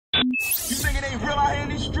You think it ain't real out here in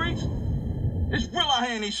these streets? It's real out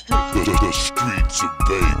here in these streets. The streets of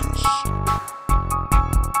Vegas.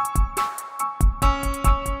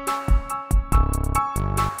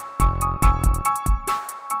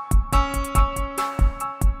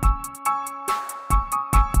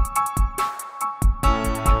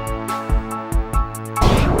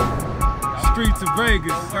 Streets of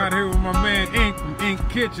Vegas. Out here with my man Ink from Ink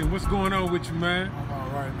Kitchen. What's going on with you, man? I'm all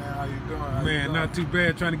right, man. How you doing? Man, not too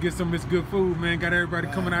bad. Trying to get some of this good food, man. Got everybody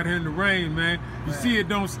coming out here in the rain, man. You see it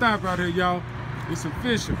don't stop out here, y'all. It's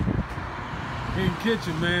official. Ink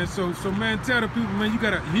Kitchen, man. So man, tell the people, man, you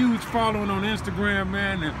got a huge following on Instagram,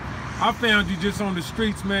 man. And I found you just on the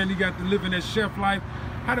streets, man. You got to live in that chef life.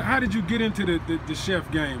 How did you get into the chef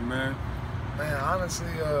game, man? Man,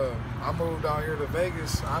 honestly, I moved out here to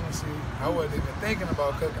Vegas. Honestly, I wasn't even thinking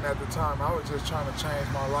about cooking at the time. I was just trying to change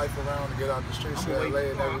my life around and get out the streets of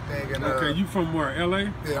LA and everything. And, okay, you from where? LA?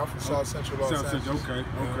 Yeah, I'm from South Central Los Angeles. Central, okay,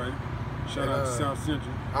 okay. Shout out to South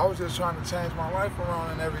Central. I was just trying to change my life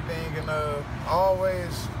around and everything, and I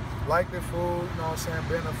always liked the food, you know what I'm saying,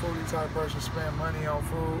 being a foodie type person, spend money on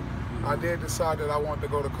food. I did decide that I wanted to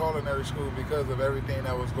go to culinary school because of everything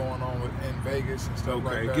that was going on in Vegas and stuff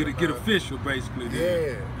like that. Okay, get official basically.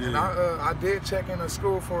 Yeah, and I did check into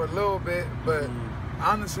school for a little bit, but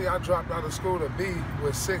honestly, I dropped out of school to be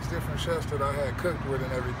with 6 different chefs that I had cooked with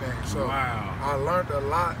and everything. So I learned a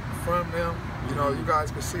lot from them. You know, you guys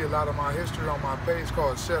can see a lot of my history on my page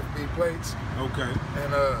called Chef B Plates. Okay.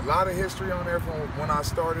 And a lot of history on there from when I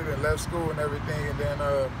started and left school and everything. And then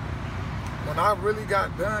when I really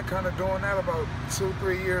got done kind of doing that about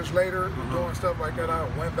 2-3 years later, doing stuff like that, I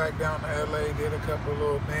went back down to LA, did a couple of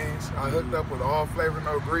little things. I hooked up with All Flavor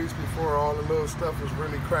No Grease before all the little stuff was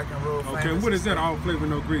really cracking real famous. Okay, what is that, All Flavor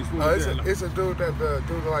No Grease? It's a dude that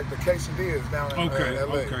do like the quesadillas down in LA.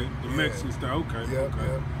 Okay, the Mexican style, okay. Yep.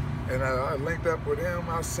 And I linked up with him.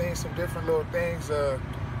 I've seen some different little things.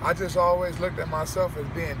 I just always looked at myself as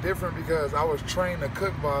being different because I was trained to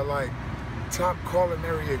cook by like top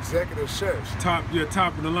culinary executive chefs. Top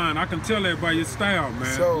of the line. I can tell that by your style,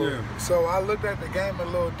 man. So I looked at the game a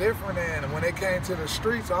little different, and when it came to the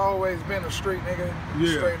streets, I always been a street nigga.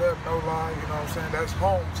 Straight up, no lie, you know what I'm saying? That's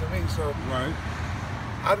home to me. So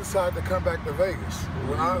I decided to come back to Vegas.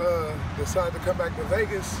 When I decided to come back to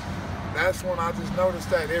Vegas, that's when I just noticed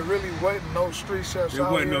that it really wasn't no street chefs out here.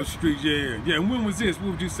 It wasn't no street, yeah. And when was this?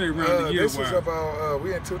 What would you say around the year? This was about,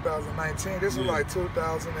 we in 2019. This was like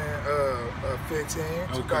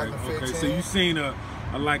 2015, 2015. Okay, so you seen a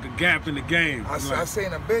gap in the game. I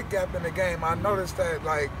seen a big gap in the game. I noticed that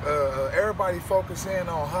like everybody focusing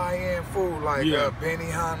on high-end food like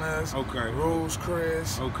Benihana's, Rules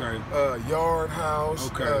Chris, Yard House,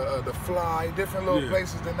 The Fly, different little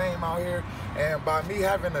places to name out here. And by me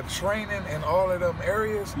having a training in all of them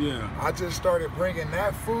areas, I just started bringing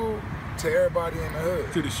that food to everybody in the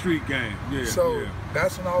hood. To the street game,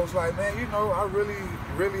 that's when I was like, man, you know, I really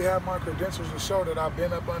have my credentials to show that I've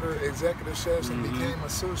been up under executive chefs and became a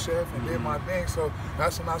sous chef and did my thing. So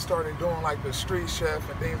that's when I started doing like the street chef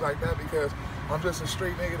and things like that, because I'm just a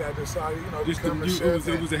street nigga that decided, you know, become a chef.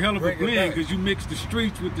 It was a hell of a blend because you mixed the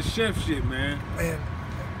streets with the chef shit, man. And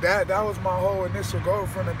that was my whole initial goal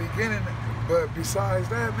from the beginning. But besides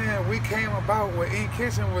that, man, we came about with Ink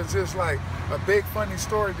Kitchen was just like a big funny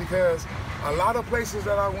story, because a lot of places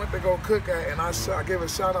that I went to go cook at, and I give a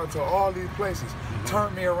shout out to all these places,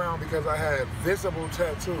 turned me around because I had visible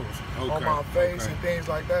tattoos on my face and things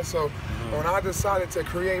like that. So when I decided to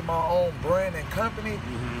create my own brand and company,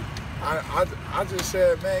 I just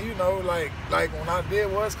said, man, you know, like when I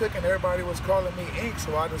was cooking, everybody was calling me Ink,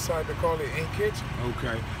 so I decided to call it Ink Kitchen.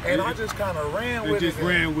 And I just kind of ran with it.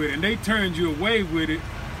 And they turned you away with it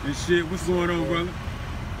and shit. What's going on, brother?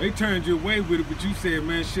 They turned you away with it, but you said,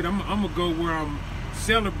 man, shit, I'm gonna go where I'm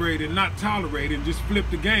celebrated, not tolerated, and just flip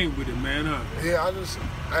the game with it, man, huh? Yeah, I'll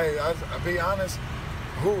be honest,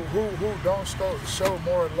 who don't show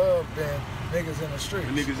more love than niggas in the streets.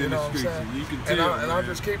 You know what I'm saying? You can tell, and I'm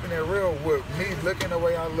just keeping it real with me looking the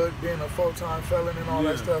way I look, being a full-time felon and all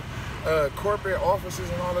that stuff. Corporate offices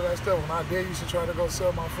and all of that stuff. When I used to try to go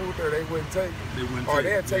sell my food there, they wouldn't take it.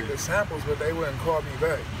 They'd take the samples, but they wouldn't call me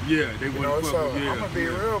back. They wouldn't. You know, so I'm gonna be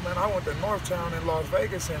real, man. I went to Northtown in Las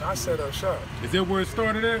Vegas and I set up shop. Is that where it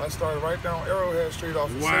started at? I started right down Arrowhead Street off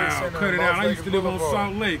the City Center. Cut it out. I used to live on Boulevard.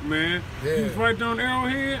 Salt Lake, man. You was right down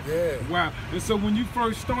Arrowhead? Wow. And so when you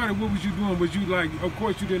first started, what was you doing? Was you like, of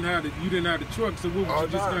course you didn't have the truck, so what was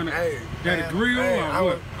you just kind of had a grill or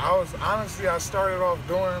what? I was honestly, I started off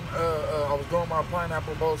doing I was doing my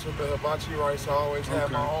pineapple boats with the hibachi rice. I always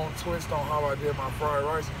had my own twist on how I did my fried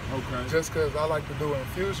rice. Okay. Just because I like to do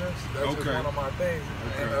infusions. That's just one of my things.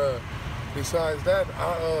 Okay. And besides that,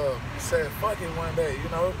 I said, fuck it one day, you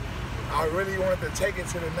know. I really wanted to take it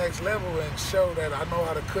to the next level and show that I know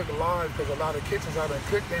how to cook live, because a lot of kitchens I done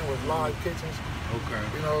cooked in was live kitchens. Okay.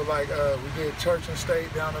 You know, like we did Church and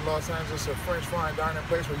State down in Los Angeles, a French fine dining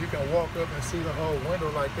place where you can walk up and see the whole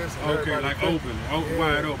window like this. And Okay, like open,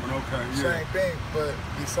 wide open, okay. Same thing, but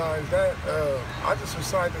besides that, I just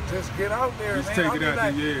decided to just get out there, just man. take it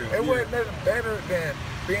out, It wasn't nothing better than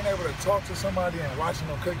being able to talk to somebody and watching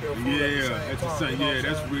them cook your food at the same time. Yeah,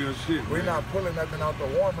 that's real shit. We're not pulling nothing out the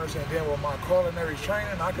warmers, and then with my culinary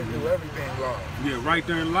training, I can do everything live. Yeah, right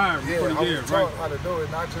there in live. Yeah, I was taught how to do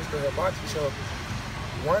it, not just the hibachi. So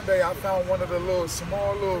one day I found one of the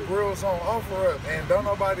small little grills on offer up, and don't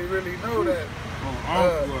nobody really know that.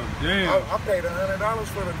 Damn. I paid $100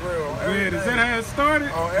 for the grill. Man, is that how it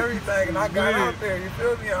started? On everything, and I got out there, you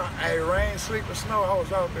feel me? Hey, rain, sleep, or snow, I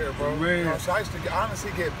was out there, bro. Man. You know, so I used to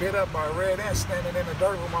honestly get bit up by red ants standing in the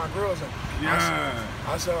dirt with my grills. And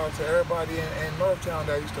I shout out to everybody in Northtown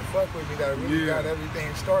that used to fuck with me, that really got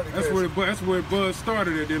everything started. That's where it buzz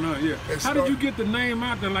started at then, huh? Yeah. How did you get the name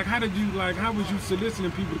out there? Like, how was you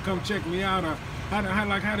soliciting people to come check me out? Or how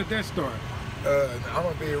did that start? I'm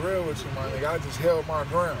gonna be real with you, my nigga. I just held my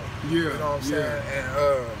ground. Yeah. You know what I'm saying?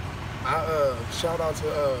 And I shout out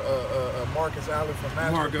to Marcus Allen from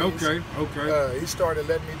Masterpiece. Okay. He started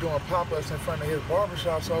letting me doing pop-ups in front of his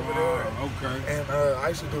barbershops over there. Okay. And I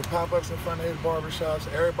used to do pop-ups in front of his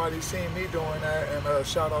barbershops. Everybody seen me doing that. And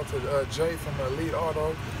shout out to Jay from Elite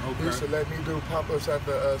Auto. He used to let me do pop-ups at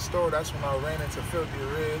the store. That's when I ran into Filthy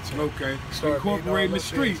Rich. Incorporating the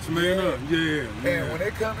streets, man. Yeah. And when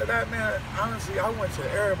it comes to that, man, honestly, I went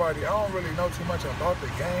to everybody. I don't really know too much about the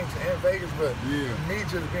games in Vegas, but me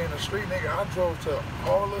just being a street nigga, I drove to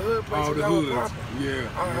all the hood places that were popping.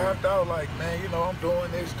 I hopped out like, man, you know, I'm doing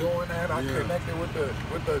this, doing that. I connected with the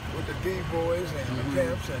D-boys and the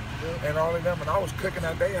pimps and all of them, and I was cooking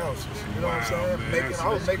at their houses. You know what I'm saying? Man,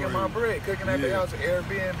 I was making my bread, cooking at their house,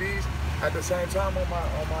 Airbnbs. At the same time,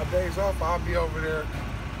 on my days off, I'll be over there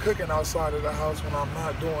cooking outside of the house when I'm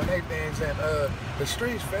not doing anything, and the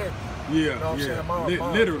streets fed me. You know what I'm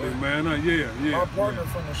saying? Literally, man. My partner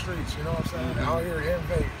from the streets, you know what I'm saying? Out here in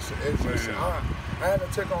Vegas. It's just, I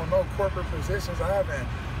haven't took on no corporate positions. I haven't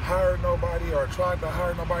hired nobody or tried to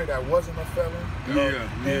hire nobody that wasn't a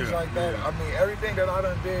felon. Things like that. I mean, everything that I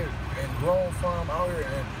done did and grown from out here,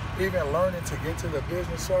 and even learning to get to the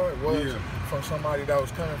business side was from somebody that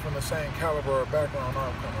was coming from the same caliber or background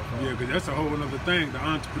I'm coming from. Yeah, because that's a whole other thing, the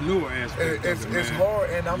entrepreneur aspect. It's hard,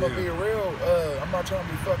 and I'm gonna be real. I'm not trying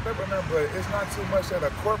to be fucked up or nothing, but it's not too much that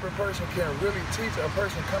a corporate person can really teach a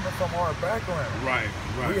person coming from our background. Right.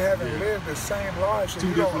 We haven't lived the same lives, so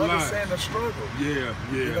we don't understand the struggle.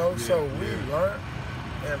 You know, so we learned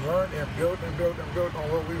and built on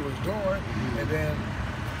what we was doing, and then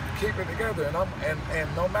keep it together.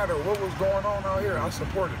 And no matter what was going on out here, I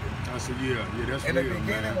supported it. I said, that's in the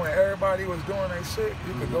beginning, when everybody was doing their shit,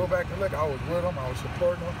 you could go back and look. I was with them, I was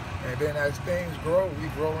supporting them, and then as things grow, we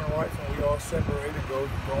grow in life, and we all separate and go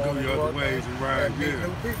on your other ways and meet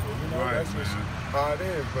new people. You know, that's just how it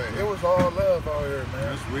is. But it was all love out here,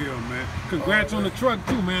 man. That's real, man. Congrats on the truck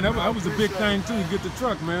too, man. That was a big thing too. Get the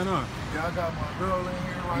truck, man. Yeah, I got my girl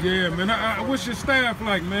in here. Man. What's your staff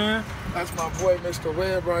like, man? That's my boy, Mr.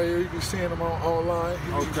 Webb, right here. You can see him online.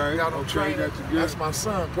 Got him training. That's my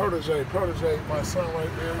son, Protege, my son right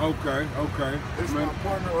there. Okay. This is my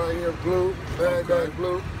partner right here, Blue, Bad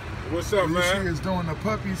Blue. What's up, man? He is doing the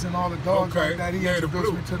puppies and all the dogs like that. He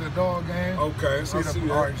introduced me to the dog game. Okay, see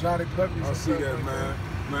our exotic puppies. I see that, man.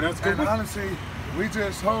 Man, that's good. And honestly, we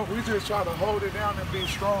just try to hold it down and be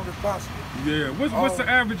strong as possible. Yeah. What's the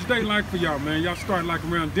average day like for y'all, man? Y'all start like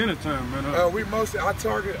around dinner time, man. I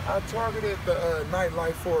targeted the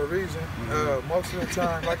nightlife for a reason. Most of the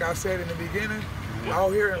time, like I said in the beginning,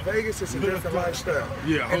 out here in Vegas, it's a different lifestyle.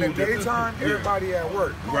 In the daytime, everybody at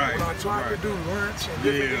work. Right. When I tried to do lunch and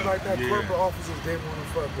different things like that, corporate officers didn't want to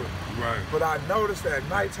fuck with me. Right. But I noticed that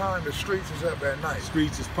nighttime, the streets is up at night.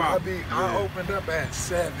 Streets is popping. I opened up at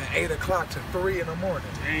 7, 8 o'clock to 3 in the morning.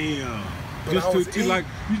 Damn. But you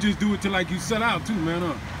just do it till like you sell out too, man.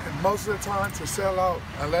 And most of the time to sell out,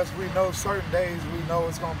 unless we know certain days, we know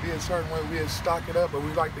it's gonna be a certain way, we'll stock it up, but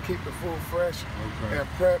we like to keep the food fresh and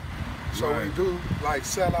prep. So we do like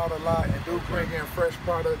sell out a lot and do bring in fresh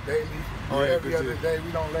product daily or every other day.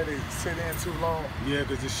 We don't let it sit in too long. Yeah,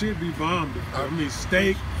 because the shit be bombed. I mean,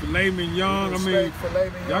 steak, filet mignon. I mean,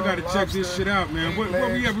 y'all got to check this shit out, man. What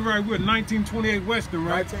we have right with 1928 Western,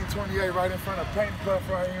 right? 1928, right in front of Paint Puff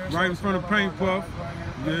right here. Right in front of Paint Puff.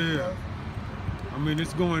 Yeah. I mean,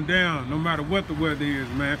 it's going down no matter what the weather is,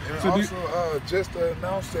 man. And so also, just to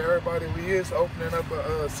announce to everybody, we is opening up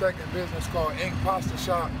a second business called Ink Pasta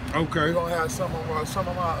Shop. Okay. We're gonna have some of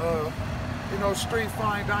my you know, street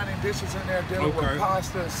fine dining dishes in there dealing with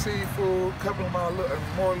pasta, seafood, a couple of my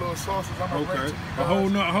more little sauces. I'm gonna bring to you guys.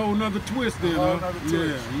 A whole nother twist then, A whole nother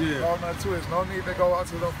twist. Yeah. A whole nother twist. No need to go out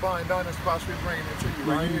to the fine dining spots. We bringing it to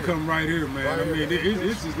you right here. You can come right here, man. Right I mean,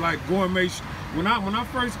 this is like gourmet. When I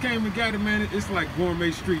first came and got it, man, it's like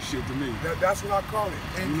gourmet street shit to me. That's what I call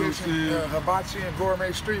it. In kitchen, hibachi and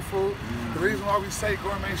gourmet street food. The reason why we say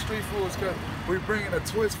gourmet street food is because we're bringing a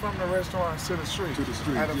twist from the restaurants to the street. To the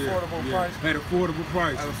street, at affordable price. At affordable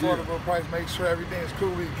price. At affordable price. Make sure everything is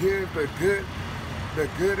cool. We give the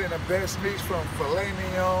good and the best meats from filet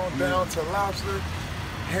mignon down to lobster,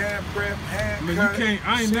 hand prep, hand cut.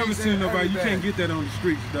 I ain't never seen nobody. You can't get that on the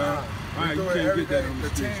streets, dog. You can't get that on the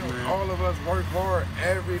streets, man. All of us work hard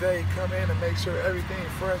every day. Come in and make sure everything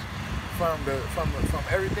fresh from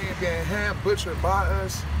everything being hand butchered by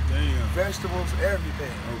us. Damn. Vegetables,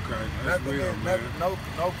 everything. Okay, that's real, man. No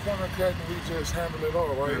corner cutting. We just handle it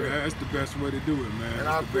all right here. That's the best way to do it, man. And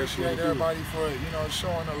I appreciate everybody for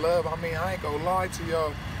showing the love. I mean, I ain't gonna lie to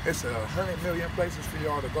y'all. It's 100 million places for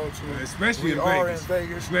y'all to go to. Especially in Vegas. We are in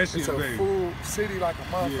Vegas. Especially it's in a Vegas. food city like a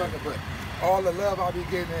motherfucker, but all the love I be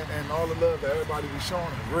getting and all the love that everybody be showing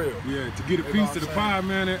is real. Yeah, to get a piece of the pie,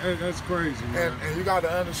 man, that's crazy, man. And you got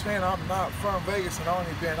to understand, I'm not from Vegas and I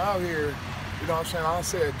only been out here, you know what I'm saying, I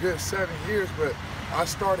say a good 7 years, but I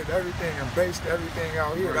started everything and based everything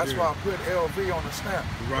out here. That's why I put LV on the snap.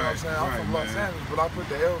 You know what I'm saying? I'm from Los Angeles, but I put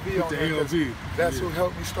the LV on there. That's who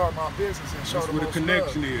helped me start my business and show the most love. That's where the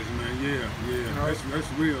connection is, man. Yeah. You know,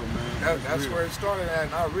 that's real, man. That's where it started at,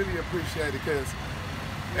 and I really appreciate it because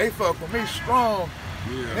they fuck with me strong.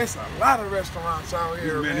 Yeah. There's a lot of restaurants out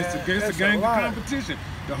here, man. It's a gang of competition.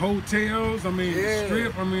 The hotels, I mean, the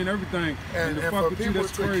strip, I mean, everything. And the for fuck people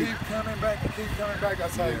that's to crazy. keep coming back,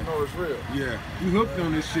 that's how you know it's real. Yeah, you hooked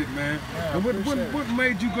on this shit, man. And what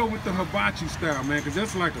made you go with the hibachi style, man? Because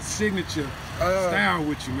that's like a signature style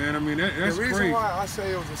with you, man. I mean, that's crazy. The reason why I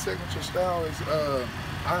say it was a signature style is the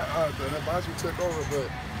hibachi took over, but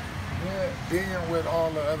being with all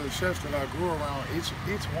the other chefs that I grew around, each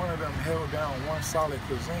one of them held down one solid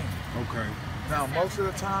cuisine. Okay. Now, most of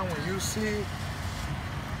the time when you see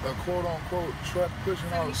a quote-unquote truck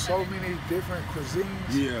pushing out so many different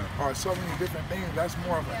cuisines or so many different things, that's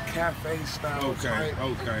more of a cafe style type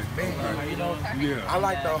thing. You know? I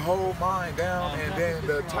like to hold mine down, and then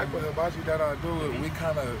the type of hibachi that I do, we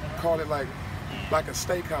kind of call it like a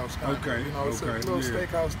steakhouse kind of, you know, it's a little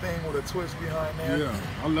steakhouse thing with a twist behind there. Yeah,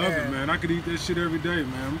 I love it, man. I could eat that shit every day,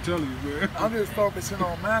 man. I'm telling you, man. I'm just focusing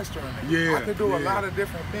on mastering it. Yeah, I could do a lot of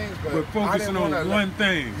different things, but focusing on one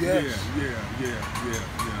thing. Yes.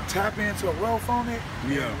 Yeah. Tap into wealth on it.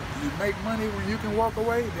 Yeah. You make money when you can walk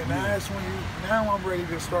away. Then that's when now I'm ready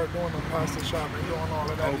to start doing the pasta shop and doing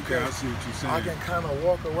all of that. Okay, I see what you're saying. I can kind of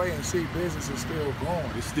walk away and see business is still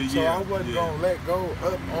growing. So I wasn't gonna let go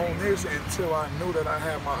up on this until I knew that I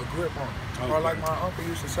had my grip on it. Or like my uncle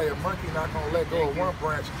used to say, a monkey not gonna let go of one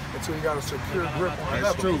branch until you got a secure grip on another.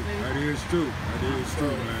 That's true. That is true. That is true,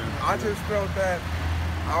 man. I just felt that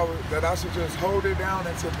I should just hold it down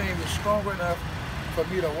until things are strong enough for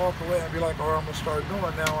me to walk away and be like, oh, I'm gonna start doing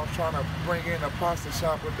now. I'm trying to bring in a pasta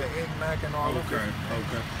shop with the ink and all of it.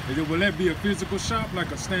 Okay. Will that be a physical shop, like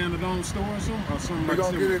a standalone store or something? We're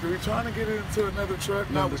gonna get it. We're trying to get it into another truck.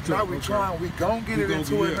 Now we trying. We gonna get it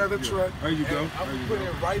into another truck. There you go. I'm gonna put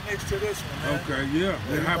it right next to this one, man. Okay, yeah.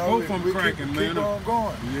 Have both of them cracking, man. Keep on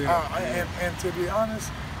going. Yeah. And to be honest,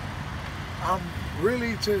 I'm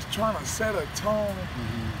really just trying to set a tone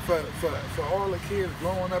for all the kids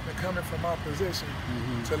growing up and coming from my position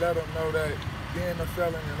to let them know that being a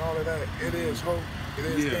felon and all of that, it is hope. It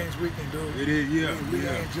is things we can do. It is, we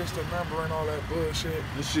ain't just a number and all that bullshit.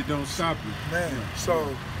 This shit don't stop you. Man,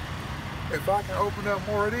 so if I can open up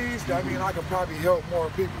more of these, that means I can probably help more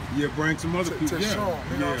people. Yeah, bring some other people. To show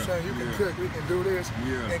them, you know what I'm saying? You can cook, we can do this,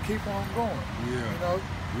 and keep on going. You know?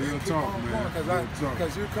 Real talk, man.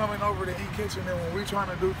 Because you're coming over to E-Kitchen, and when we trying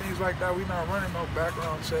to do things like that, we not running no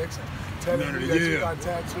background checks and telling you that you got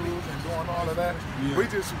tattoos and doing all of that. We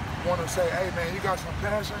just want to say, hey, man, you got some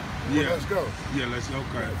passion? Well, let's go. Yeah, let's go.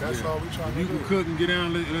 That's all we trying to do. You can cook and get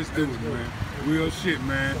down, let's do it, man. Real shit,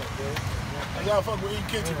 man. Y'all fuck with Ink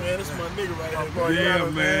Kitchen, man. This is my nigga right here. Yeah,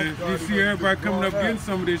 man. You see everybody coming up getting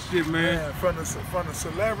some of this shit, man. From the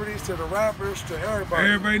celebrities to the rappers to everybody.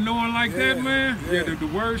 Everybody knowing like that, man. Yeah, the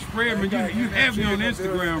word spread, man. You heavy on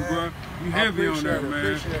Instagram, bro. You heavy on there,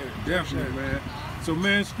 man. Definitely, man. So,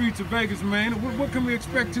 man, Streets of Vegas, man. What can we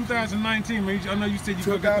expect 2019, man? I know you said you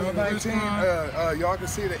gonna get the 2019, y'all can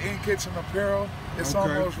see the Ink Kitchen apparel. It's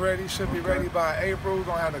almost ready. Should be ready by April. We're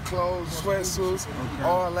gonna have the clothes, sweatsuits,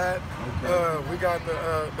 all that. We got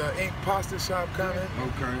the ink pasta shop coming.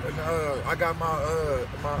 And, I got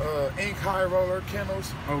my ink high roller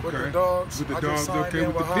kennels with the dogs. With the dogs, okay.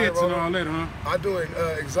 With the pits and all that, huh? I do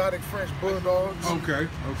exotic French bulldogs. Okay.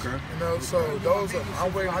 You know, so those are,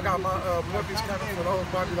 I got my puppies coming for those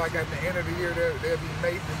probably like at the end of the year. They'll be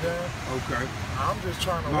mated and done. Okay. I'm just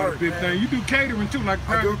trying to work. A lot of big things. You do catering too, like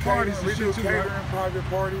private parties and shit too. We do catering, private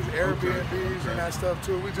parties, Airbnbs and that stuff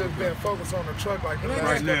too. We just been focused on the truck like the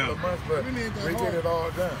last couple of months, but we get it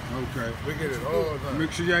all done. Okay. We get it all done.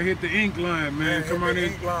 Make sure y'all hit the ink line, man. Come on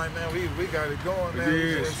in. Ink line, man. We got it going, man.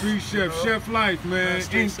 Yeah, street chef, chef life, man.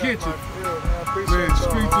 Ink Kitchen. Man,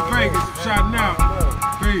 Streets of Vegas, shouting out.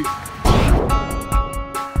 Peace.